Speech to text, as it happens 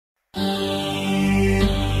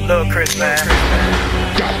Lil Chris, man.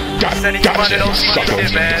 Sending you money, don't see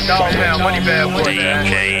shit, man. Dog pound, money bad boy, man.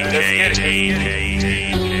 Let's get it.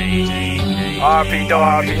 RP,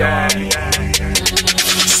 dog, RP, man.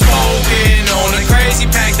 Smoking on a crazy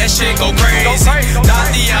pack, that shit go crazy.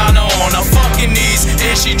 Tatiana on her fucking knees,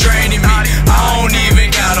 and she draining me. I don't even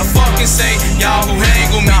gotta fucking say, y'all who hang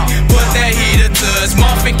with me. Put that heater to his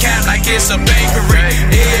muffin cap like it's a bakery.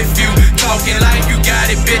 If you talking like you got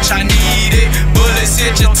it, bitch, I need it. Bullets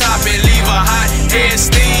hit your top and leave a hot head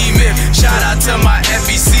steaming. Shout out to my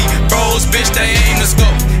FEC bros, bitch, they aim the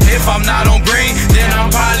scope. If I'm not on green, then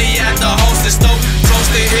I'm probably at the hostess stove.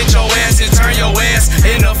 Toast to hit your ass and turn your ass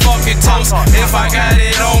into fucking toast. If I got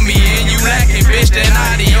it on me and you lacking, bitch, then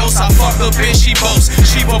adios. I fuck a bitch, she boast.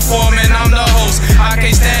 She performing, I'm the host. I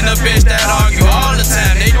can't stand a bitch that argue all the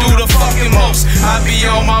time. They do the fucking most. I be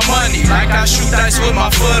on my money like I shoot dice with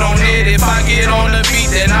my foot on it. If I get on the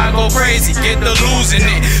beat, then I go crazy, get the losing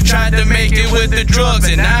it. Tried to make it with the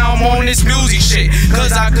drugs and now I'm on this music shit.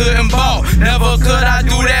 Cause I couldn't ball, never could I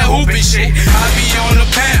do that hooping shit. I be on the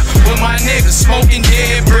pound with my niggas smoking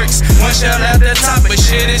dead bricks. One shell at the top, but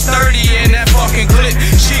shit is 30 in that fucking clip.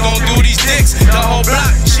 She gon' do these dicks, the whole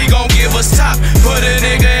block, she gon' give us top. Put a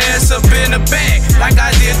nigga ass up in the bag, like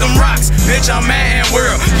I did them rocks. Bitch, I'm mad and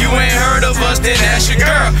world, you ain't heard of us, then ask your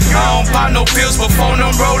girl. I don't pop no pills, but phone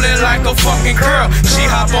them rolling like a fucking curl. She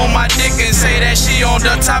hop on my dick and say that she on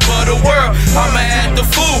the top of the world. I'ma act the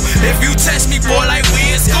fool, if you test me, boy, like we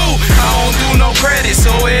in school. I don't do no credit,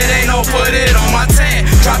 so it ain't no put it on my tab.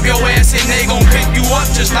 Drop your ass and they gon' pick you up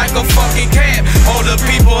just like a fucking cab. All the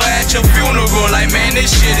people at your funeral like, man,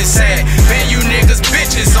 this shit is sad. Man, you niggas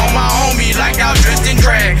bitches on my homie like y'all dressed in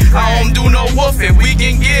drag. I don't do no woofing, we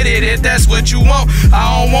can get it if that's what you want.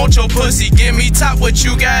 I don't want your pussy, give me top what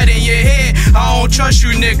you got in your head. I don't trust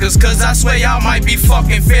you niggas, cause I swear y'all might be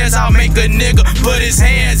fucking feds. I'll make a nigga put his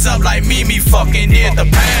hands up like me fucking did the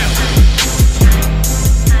pound.